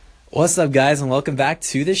What's up, guys, and welcome back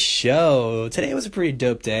to the show. Today was a pretty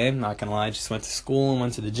dope day, I'm not gonna lie. I just went to school and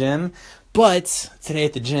went to the gym. But today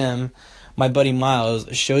at the gym, my buddy Miles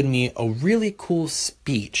showed me a really cool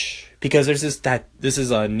speech because this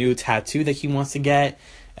is a new tattoo that he wants to get,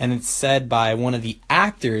 and it's said by one of the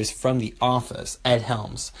actors from The Office, Ed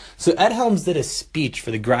Helms. So Ed Helms did a speech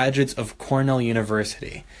for the graduates of Cornell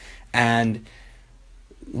University, and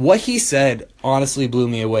what he said honestly blew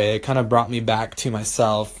me away. It kind of brought me back to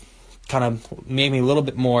myself, kind of made me a little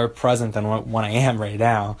bit more present than what I am right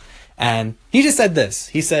now. And he just said this.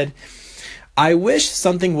 He said, "I wish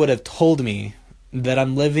something would have told me that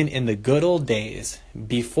I'm living in the good old days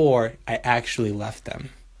before I actually left them."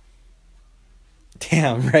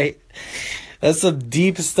 Damn, right? That's some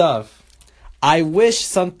deep stuff. I wish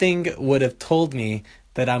something would have told me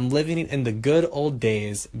that I'm living in the good old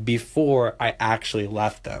days before I actually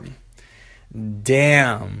left them.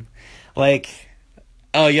 Damn. Like,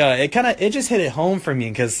 oh yeah, it just hit it home for me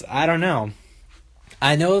because I don't know.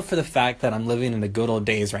 I know for the fact that I'm living in the good old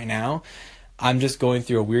days right now. I'm just going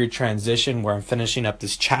through a weird transition where I'm finishing up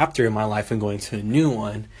this chapter in my life and going to a new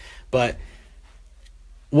one. But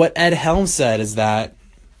what Ed Helms said is that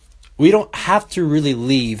we don't have to really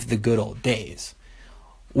leave the good old days.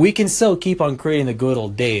 We can still keep on creating the good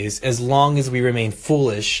old days as long as we remain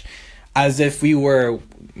foolish, as if we were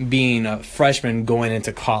being a freshman going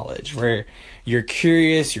into college, where you're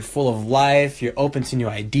curious, you're full of life, you're open to new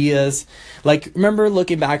ideas. Like, remember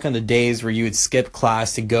looking back on the days where you would skip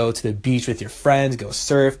class to go to the beach with your friends, go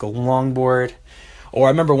surf, go longboard? Or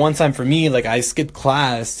I remember one time for me, like, I skipped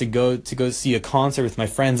class to go see a concert with my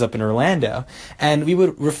friends up in Orlando, and we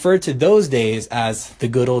would refer to those days as the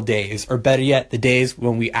good old days, or better yet, the days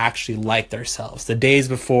when we actually liked ourselves, the days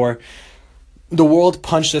before the world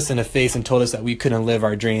punched us in the face and told us that we couldn't live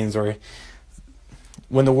our dreams, or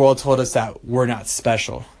when the world told us that we're not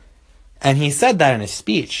special. And he said that in his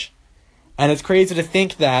speech. And it's crazy to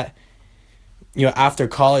think that, after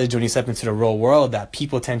college, when you step into the real world, that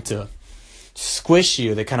people tend to squish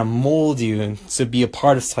you, they kind of mold you and to be a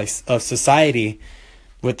part of society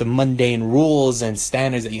with the mundane rules and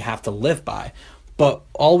standards that you have to live by. But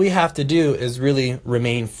all we have to do is really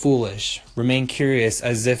remain foolish, remain curious,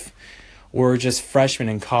 as if we're just freshmen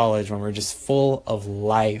in college when we're just full of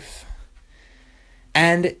life.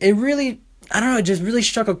 And it really, I don't know, it just really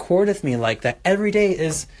struck a chord with me, like that every day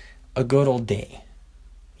is a good old day,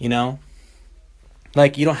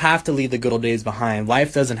 Like, you don't have to leave the good old days behind.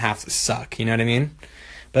 Life doesn't have to suck, you know what I mean?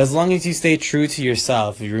 But as long as you stay true to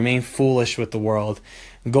yourself, you remain foolish with the world,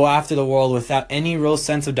 go after the world without any real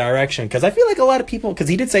sense of direction. Because I feel like a lot of people, because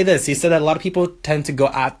he did say this, he said that a lot of people tend to go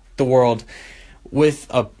at the world with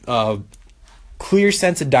a clear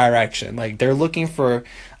sense of direction. Like, they're looking for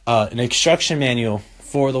an instruction manual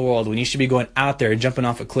for the world when you should be going out there and jumping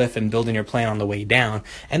off a cliff and building your plane on the way down.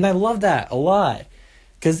 And I love that a lot.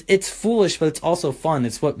 Because it's foolish, but it's also fun.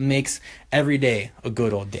 It's what makes every day a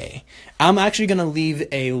good old day. I'm actually going to leave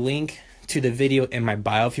a link to the video in my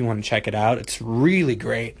bio if you want to check it out. It's really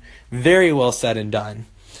great. Very well said and done.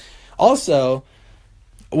 Also,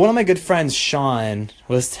 one of my good friends, Sean,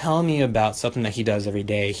 was telling me about something that he does every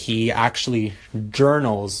day. He actually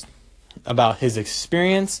journals about his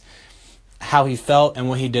experience, how he felt, and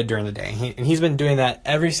what he did during the day. And he's been doing that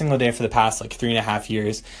every single day for the past 3.5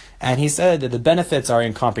 years. And he said that the benefits are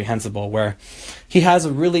incomprehensible, where he has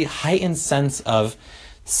a really heightened sense of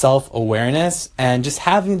self-awareness, and just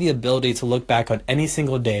having the ability to look back on any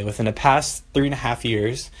single day within the past 3.5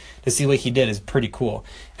 years to see what he did is pretty cool.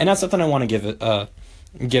 And that's something I want to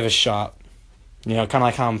give a shot. Kind of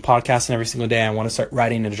like how I'm podcasting every single day. I want to start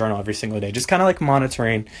writing in a journal every single day, just kind of like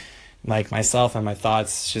monitoring myself and my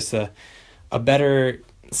thoughts, just a better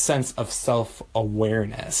sense of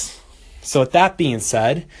self-awareness. So with that being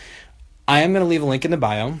said, I am going to leave a link in the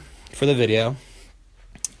bio for the video,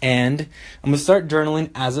 and I'm going to start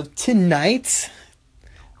journaling as of tonight.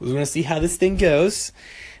 We're going to see how this thing goes,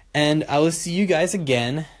 and I will see you guys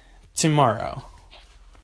again tomorrow.